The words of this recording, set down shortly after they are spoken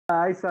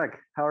Isaac,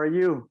 how are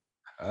you?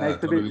 Nice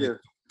to Todo meet bien, you.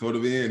 todo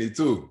bien, ¿y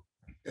tú?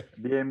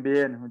 Bien,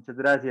 bien, muchas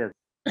gracias.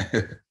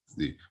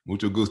 Sí,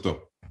 mucho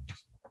gusto.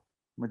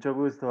 Mucho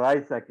gusto,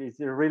 Isaac. It's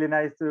really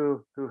nice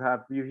to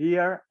have you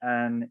here.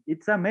 And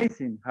it's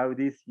amazing how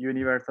this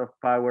universe of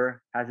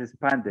power has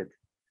expanded.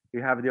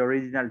 We have the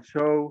original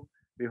show,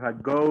 we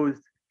had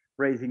Ghost,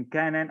 Raising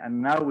Cannon,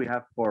 and now we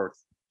have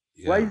Force.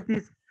 Why Yeah. is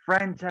this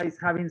franchise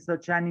having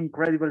such an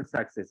incredible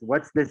success?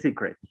 What's the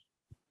secret?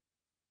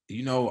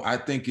 I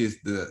think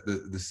it's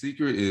the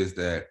secret is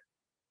that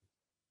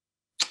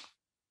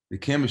the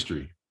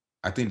chemistry.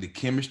 I think the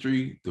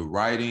chemistry, the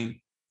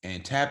writing,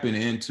 and tapping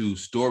into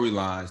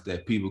storylines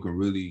that people can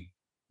really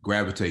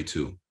gravitate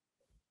to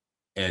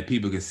and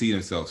people can see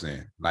themselves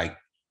in. Like,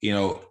 you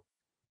know,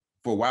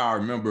 for a while, I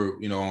remember,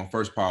 on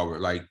First Power,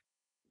 like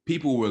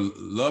people were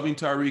loving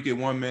Tyreek at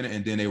one minute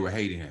and then they were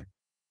hating him.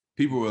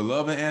 People were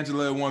loving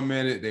Angela at one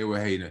minute, they were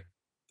hating her.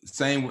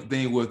 Same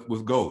thing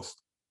with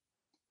Ghost.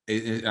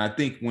 And I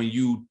think when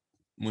you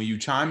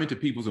chime into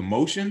people's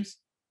emotions,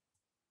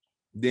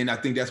 then I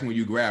think that's when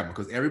you grab them,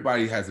 because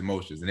everybody has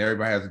emotions and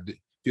everybody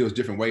feels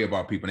different way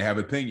about people and they have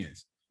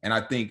opinions. And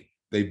I think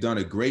they've done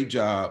a great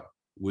job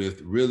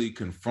with really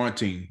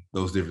confronting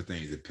those different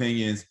things,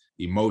 opinions,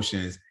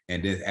 emotions,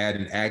 and then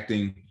adding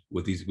acting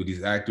with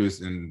these actors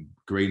and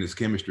creating this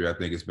chemistry. I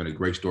think it's been a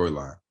great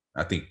storyline.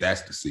 I think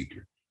that's the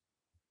secret.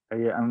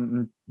 Yeah,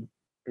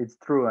 it's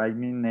true. I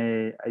mean,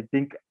 I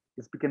think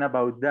speaking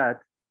about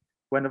that,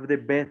 one of the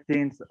best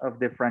things of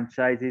the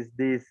franchise is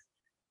this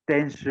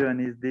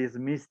tension, is this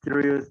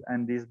mysterious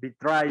and this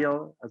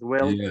betrayal as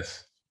well.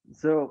 Yes.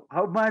 So,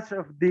 how much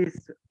of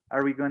this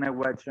are we gonna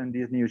watch on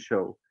this new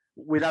show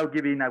without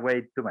giving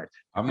away too much?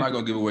 I'm not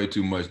gonna give away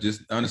too much.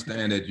 Just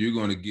understand that you're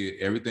gonna get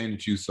everything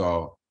that you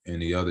saw in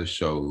the other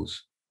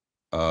shows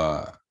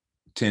uh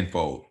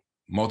tenfold,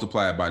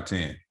 multiplied by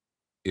 10,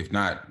 if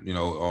not,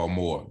 or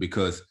more.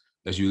 Because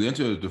as you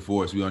enter the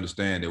force, we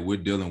understand that we're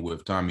dealing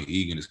with Tommy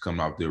Egan is coming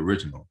off the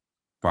original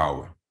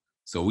power.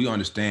 So we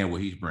understand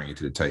what he's bringing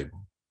to the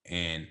table.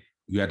 And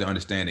you have to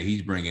understand that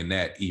he's bringing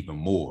that even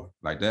more.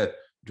 Like that,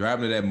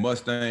 driving to that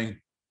Mustang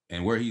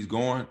and where he's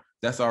going,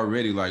 that's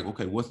already like,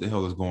 okay, what the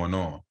hell is going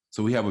on?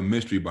 So we have a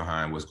mystery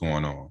behind what's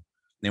going on.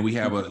 And we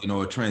have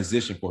a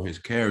transition for his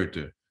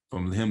character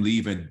from him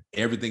leaving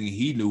everything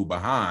he knew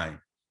behind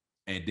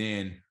and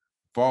then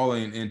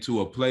falling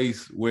into a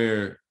place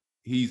where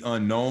he's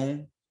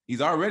unknown. He's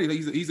kind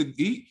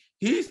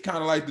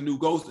of like the new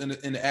Ghost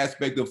in the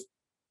aspect of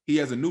he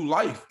has a new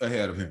life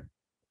ahead of him.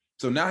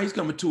 So now he's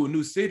coming to a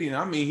new city, and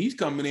I mean he's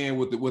coming in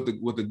with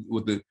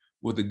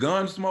the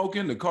gun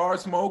smoking, the car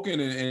smoking,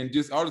 and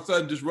just all of a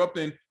sudden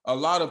disrupting a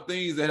lot of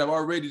things that have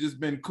already just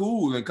been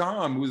cool and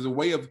calm. There was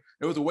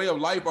a way of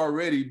life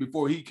already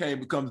before he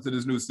comes to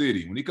this new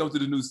city. When he comes to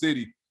the new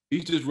city,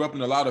 he's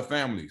disrupting a lot of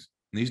families.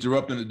 And he's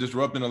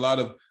disrupting a lot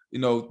of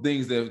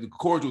things that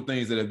cordial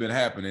things that have been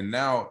happening. And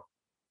now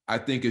I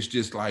think it's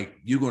just like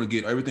you're going to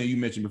get everything you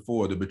mentioned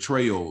before: the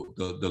betrayal,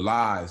 the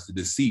lies, the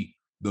deceit,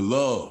 the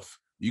love.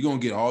 You're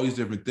going to get all these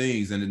different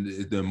things, and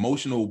the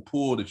emotional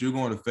pull that you're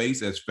going to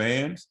face as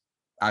fans,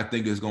 I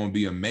think is going to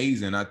be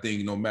amazing. I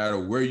think no matter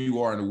where you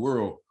are in the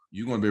world,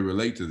 you're going to be able to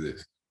relate to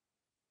this.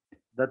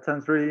 That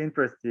sounds really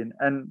interesting.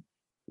 And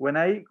when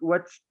I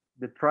watched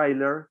the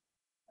trailer,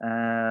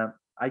 uh,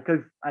 I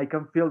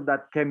can feel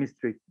that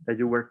chemistry that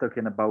you were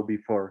talking about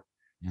before.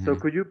 So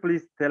Mhm. could you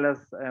please tell us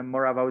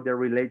more about the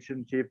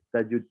relationship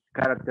that your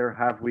character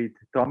have with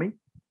Tommy?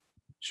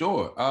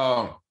 Sure.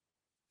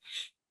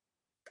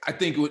 I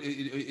think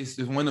it's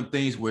one of the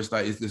things where it's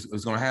like it's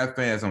going to have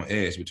fans on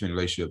edge between the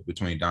relationship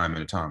between Diamond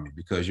and Tommy,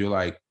 because you're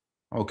like,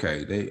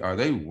 okay,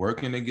 they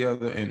working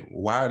together, and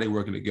why are they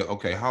working together?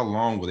 Okay, how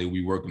long will they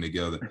be working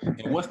together,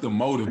 and what's the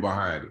motive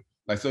behind it?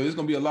 Like, so there's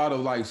going to be a lot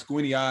of like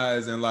squinty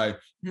eyes and like,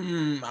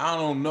 I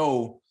don't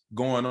know,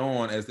 going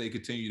on as they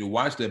continue to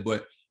watch that.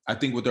 But I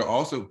think what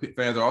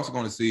fans are also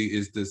going to see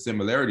is the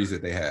similarities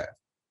that they have,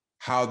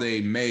 how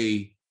they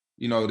may,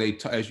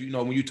 as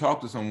when you talk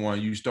to someone,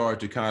 you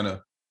start to kind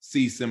of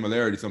see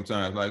similarities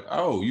sometimes. Like,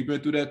 oh, you've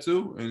been through that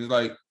too, and it's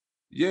like,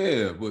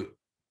 yeah, but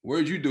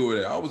where'd you do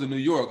it at? I was in New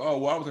York. Oh,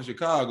 well, I was in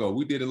Chicago.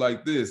 We did it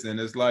like this, and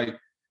it's like,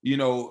 you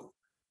know,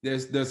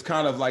 there's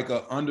kind of like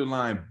an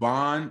underlying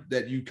bond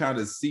that you kind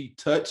of see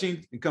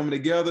touching and coming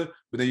together,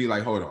 but then you're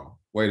like, hold on,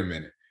 wait a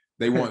minute.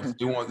 They want,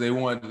 what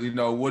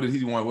did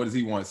he want? What does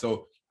he want?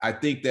 So I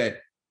think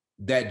that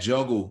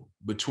juggle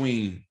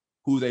between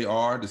who they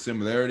are, the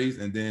similarities,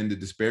 and then the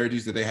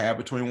disparities that they have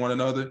between one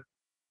another,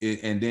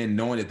 and then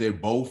knowing that they're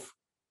both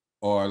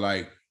are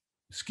like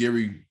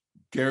scary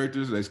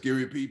characters, like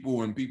scary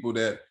people and people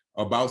that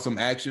about some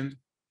actions,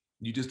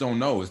 you just don't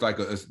know. It's like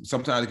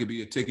sometimes it could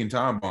be a ticking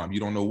time bomb. You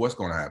don't know what's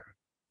going to happen.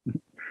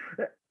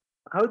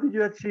 How did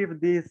you achieve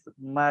this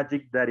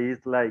magic that is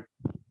like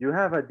you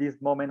have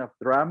this moment of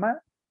drama,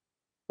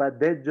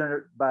 but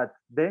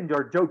then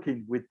you're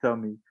joking with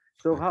Tommy.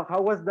 So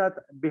how was that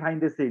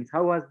behind the scenes?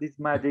 How was this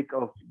magic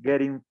of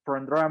getting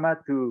from drama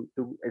to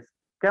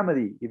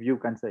comedy, if you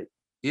can say?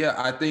 Yeah,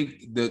 I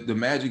think the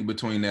magic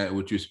between that,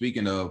 what you're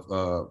speaking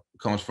of,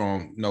 comes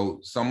from,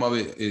 some of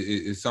it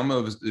is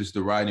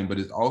the writing, but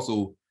it's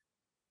also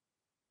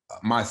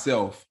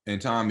myself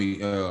and Tommy,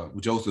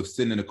 Joseph,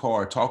 sitting in the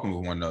car talking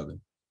with one another.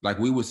 Like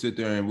we would sit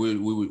there and we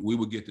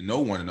would get to know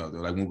one another.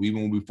 Like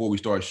even before we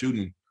started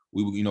shooting,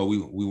 we would,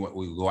 we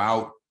would go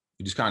out,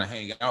 we just kind of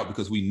hang out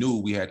because we knew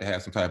we had to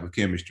have some type of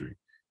chemistry.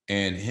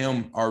 And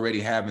him already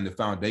having the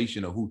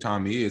foundation of who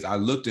Tommy is, I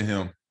looked to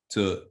him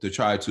to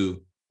try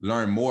to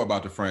learn more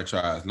about the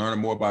franchise, learn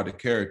more about the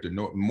character,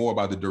 more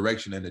about the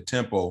direction and the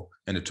tempo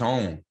and the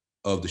tone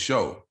of the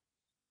show.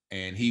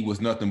 And he was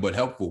nothing but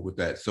helpful with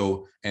that.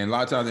 So, and a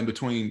lot of times in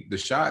between the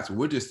shots,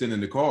 we're just sitting in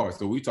the car.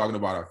 So we're talking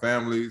about our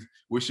families,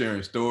 we're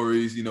sharing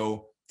stories,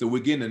 so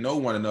we're getting to know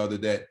one another.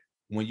 That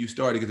when you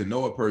start to get to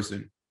know a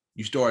person,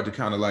 you start to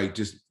kind of like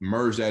just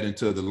merge that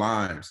into the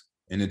lines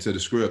and into the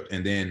script.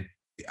 And then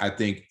I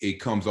think it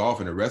comes off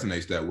and it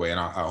resonates that way. And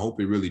I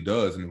hope it really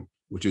does. And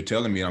what you're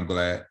telling me, I'm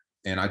glad.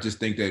 And I just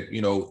think that,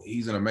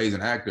 he's an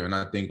amazing actor. And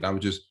I think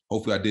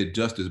hopefully I did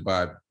justice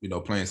by,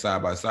 playing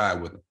side by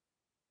side with him.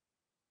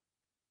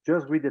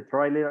 Just with the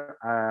trailer,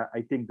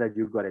 I think that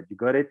you got it. You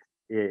got it,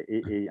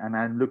 and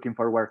I'm looking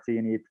forward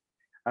seeing it.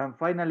 And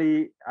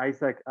finally,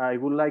 Isaac, I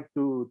would like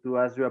to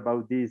ask you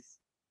about these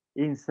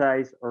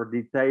insights or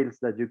details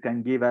that you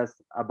can give us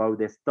about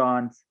the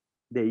stunts,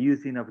 the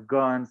using of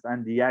guns,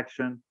 and the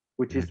action,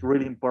 which is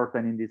really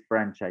important in this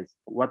franchise.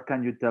 What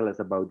can you tell us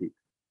about it?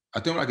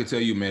 I think what I can tell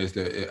you, man, is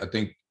that I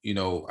think,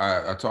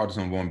 I talked to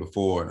someone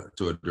before,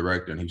 to a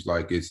director, and he was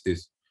like, it's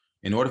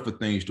in order for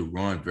things to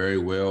run very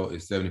well,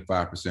 it's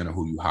 75% of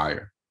who you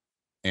hire.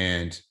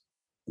 And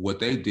what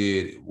they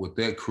did with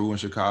that crew in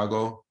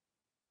Chicago,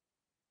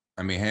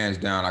 I mean, hands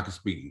down, I can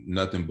speak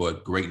nothing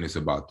but greatness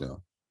about them.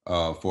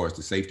 For us,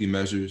 the safety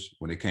measures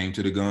when it came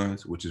to the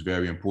guns, which is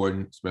very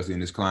important, especially in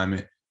this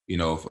climate,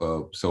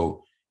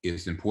 so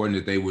it's important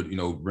that they would,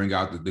 bring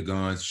out the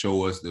guns,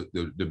 show us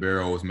the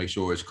barrels, make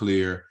sure it's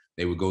clear.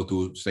 They would go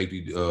through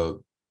safety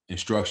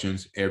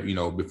instructions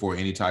before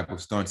any type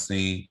of stunt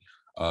scene.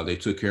 They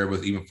took care of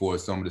us even for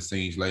some of the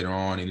scenes later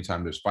on.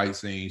 Anytime there's fight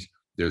scenes,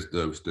 there's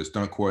the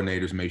stunt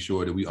coordinators made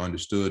sure that we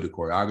understood the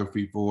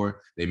choreography for it.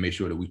 They made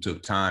sure that we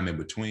took time in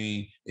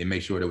between. They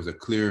made sure there was a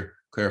clear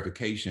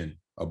clarification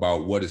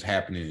about what is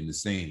happening in the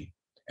scene.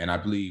 And I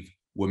believe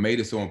what made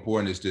it so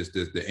important is just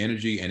the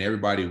energy and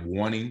everybody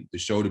wanting the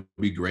show to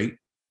be great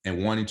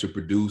and wanting to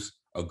produce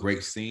a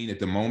great scene at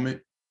the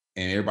moment,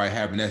 and everybody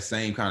having that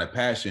same kind of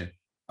passion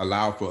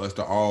allow for us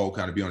to all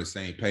kind of be on the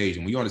same page.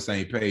 And when you're on the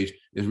same page,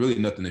 there's really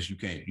nothing that you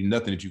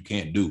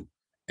can't do.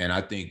 And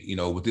I think,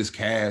 with this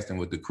cast and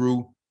with the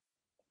crew,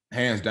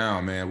 hands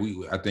down, man,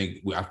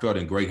 I felt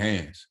in great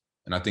hands.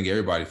 And I think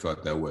everybody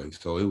felt that way.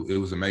 So it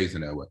was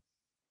amazing that way.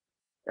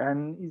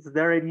 And is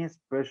there any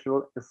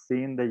special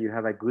scene that you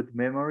have a good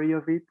memory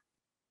of it?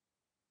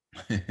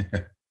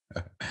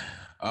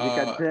 You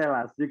can tell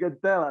us. You can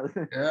tell us.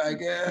 Yeah, I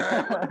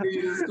guess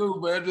it's cool,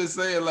 but I'm just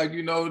saying, like,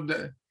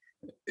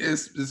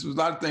 this was a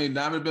lot of things.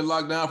 Diamond been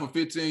locked down for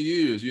 15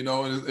 years,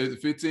 and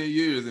it's 15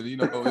 years, and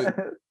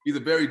he's a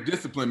very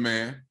disciplined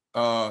man.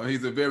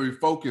 He's a very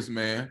focused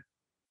man,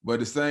 but at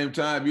the same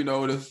time,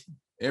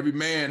 every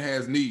man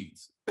has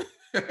needs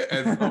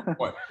at some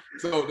point.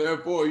 So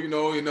therefore,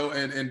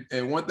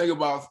 and one thing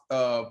about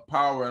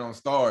Power and on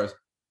Stars,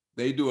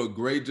 they do a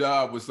great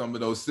job with some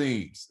of those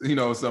scenes.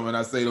 When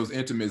I say those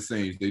intimate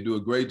scenes, they do a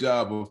great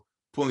job of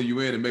pulling you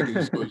in and making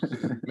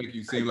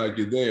you seem like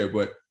you're there.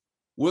 But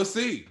we'll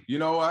see.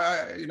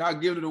 I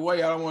give it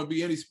away. I don't want to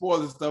be any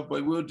spoilers and stuff,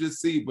 but we'll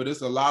just see. But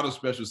it's a lot of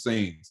special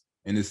scenes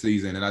in this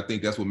season, and I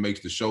think that's what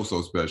makes the show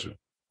so special.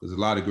 There's a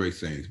lot of great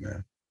scenes,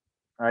 man.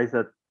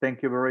 Isaac,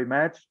 thank you very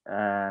much.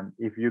 And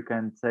if you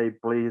can say,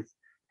 please,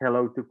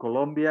 hello to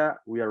Colombia.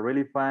 We are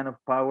really fan of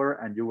Power,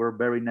 and you were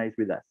very nice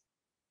with us.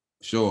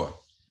 Sure.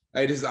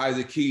 Hey, this is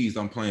Isaac Keys.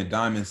 I'm playing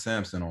Diamond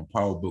Sampson on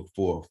Power Book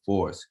 4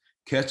 Force.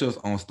 Catch us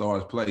on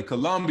Starzplay.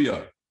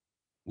 Colombia,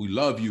 we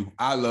love you.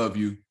 I love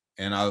you.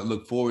 And I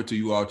look forward to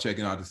you all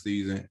checking out the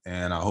season.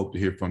 And I hope to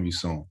hear from you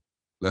soon.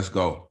 Let's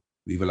go.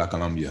 Viva la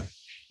Colombia.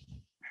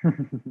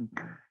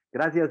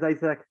 Gracias,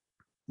 Isaac.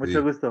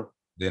 Mucho gusto.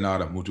 De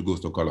nada. Mucho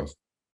gusto, Carlos.